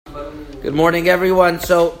Good morning, everyone.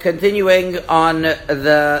 So, continuing on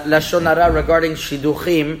the Lashon Hara regarding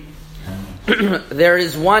Shidduchim, there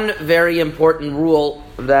is one very important rule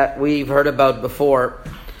that we've heard about before,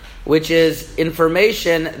 which is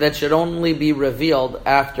information that should only be revealed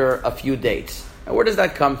after a few dates. Now, where does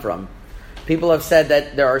that come from? People have said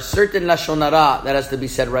that there are certain Lashon Hara that has to be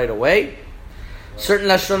said right away, certain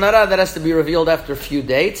Lashon Hara that has to be revealed after a few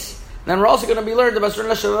dates. Then we're also going to be learned about certain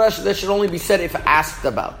Lashon Hara that should only be said if asked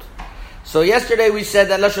about. So yesterday we said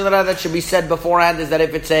that Lashon Hara that should be said beforehand is that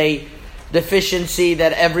if it's a deficiency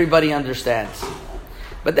that everybody understands.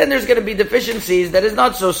 But then there's going to be deficiencies that is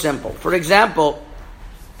not so simple. For example,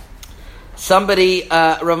 somebody,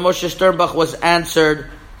 Rav Moshe Sternbach was asked,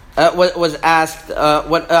 the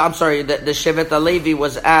Shevet HaLevi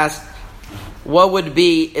was asked, what would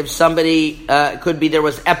be if somebody, could be there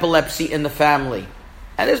was epilepsy in the family.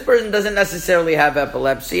 And this person doesn't necessarily have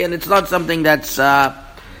epilepsy, and it's not something that's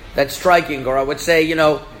striking. Or I would say,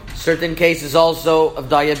 certain cases also of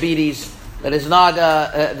diabetes that is not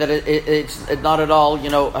it's not at all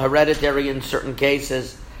hereditary in certain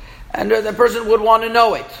cases, and the person would want to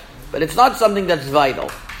know it, but it's not something that's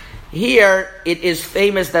vital. Here, it is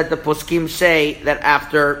famous that the poskim say that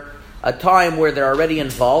after a time where they're already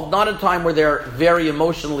involved, not a time where they're very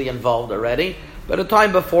emotionally involved already, but a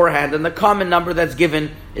time beforehand, and the common number that's given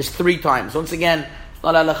is 3 times. Once again, it's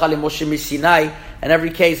not halacha Moshe Sinai, and every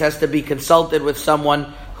case has to be consulted with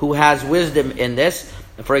someone who has wisdom in this.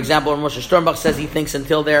 For example, Moshe Sternbach says he thinks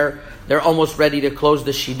until they're almost ready to close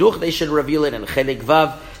the shidduch, they should reveal it in Chelik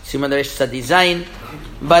Vav, Siman Resh Tzadi Zayin.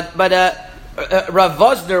 But Rav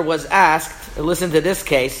Vosner was asked, listen to this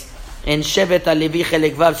case, in Shevet HaLevi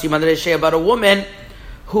Chelik Vav, Siman Resh, about a woman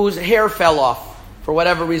whose hair fell off for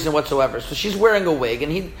whatever reason whatsoever. So she's wearing a wig,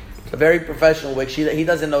 and it's a very professional wig. He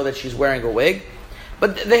doesn't know that she's wearing a wig,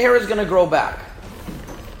 but the hair is going to grow back.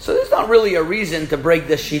 So there's not really a reason to break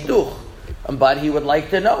the shidduch, but he would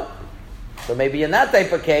like to know. So maybe in that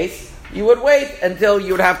type of case, you would wait until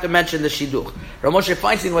you would have to mention the shidduch. Rav Moshe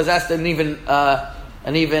Feinstein was asked an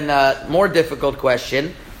even more difficult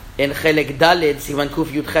question. In Chelek Dalid, Sivan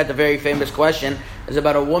Kuf Yud Chet, a very famous question, is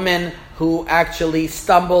about a woman who actually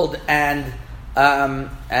stumbled and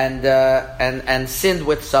sinned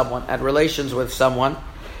with someone, had relations with someone.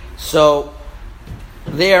 So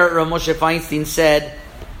there, Rav Moshe Feinstein said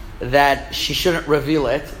that she shouldn't reveal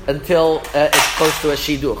it until it's close to a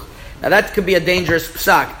shidduch. Now that could be a dangerous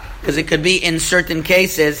psak, because it could be in certain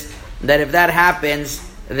cases that if that happens,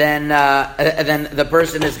 then the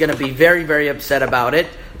person is going to be very, very upset about it.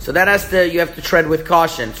 So you have to tread with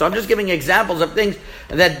caution. So I'm just giving examples of things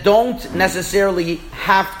that don't necessarily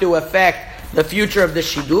have to affect the future of the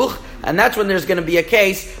shidduch, and that's when there's going to be a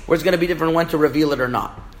case where it's going to be different when to reveal it or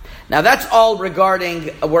not. Now that's all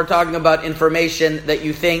regarding, we're talking about information that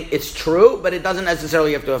you think it's true, but it doesn't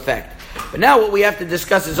necessarily have to affect. But now what we have to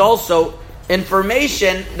discuss is also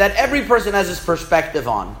information that every person has his perspective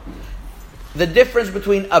on. The difference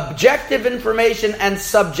between objective information and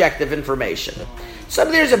subjective information.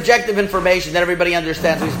 There's objective information that everybody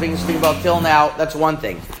understands, we've been speaking about till now, that's one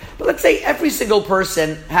thing. But let's say every single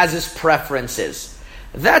person has his preferences.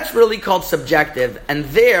 That's really called subjective, and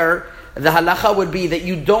there, the halacha would be that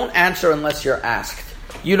you don't answer unless you're asked.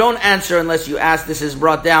 You don't answer unless you ask. This is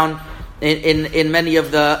brought down in many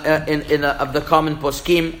of the common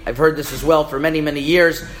poskim. I've heard this as well for many, many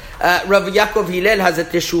years. Rav Yaakov Hillel has a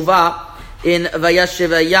teshuvah in Vayashev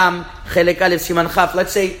Hayam Chelek Aleph Siman Chaf.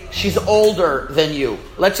 Let's say she's older than you.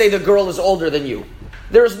 Let's say the girl is older than you.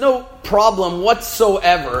 There is no problem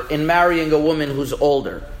whatsoever in marrying a woman who's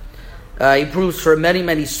older. He proves for many,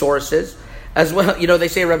 many sources. As well, they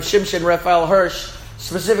say Rav Shimshon Raphael Hirsch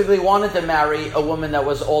specifically wanted to marry a woman that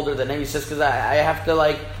was older than him. He says, because I have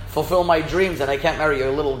to fulfill my dreams and I can't marry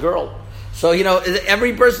a little girl. So,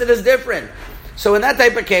 every person is different. So in that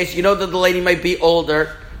type of case, that the lady might be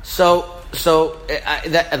older. So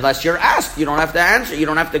unless you're asked, you don't have to answer. You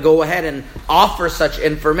don't have to go ahead and offer such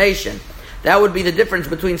information. That would be the difference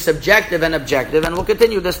between subjective and objective. And we'll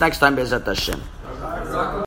continue this next time, Be'ezrat Hashem.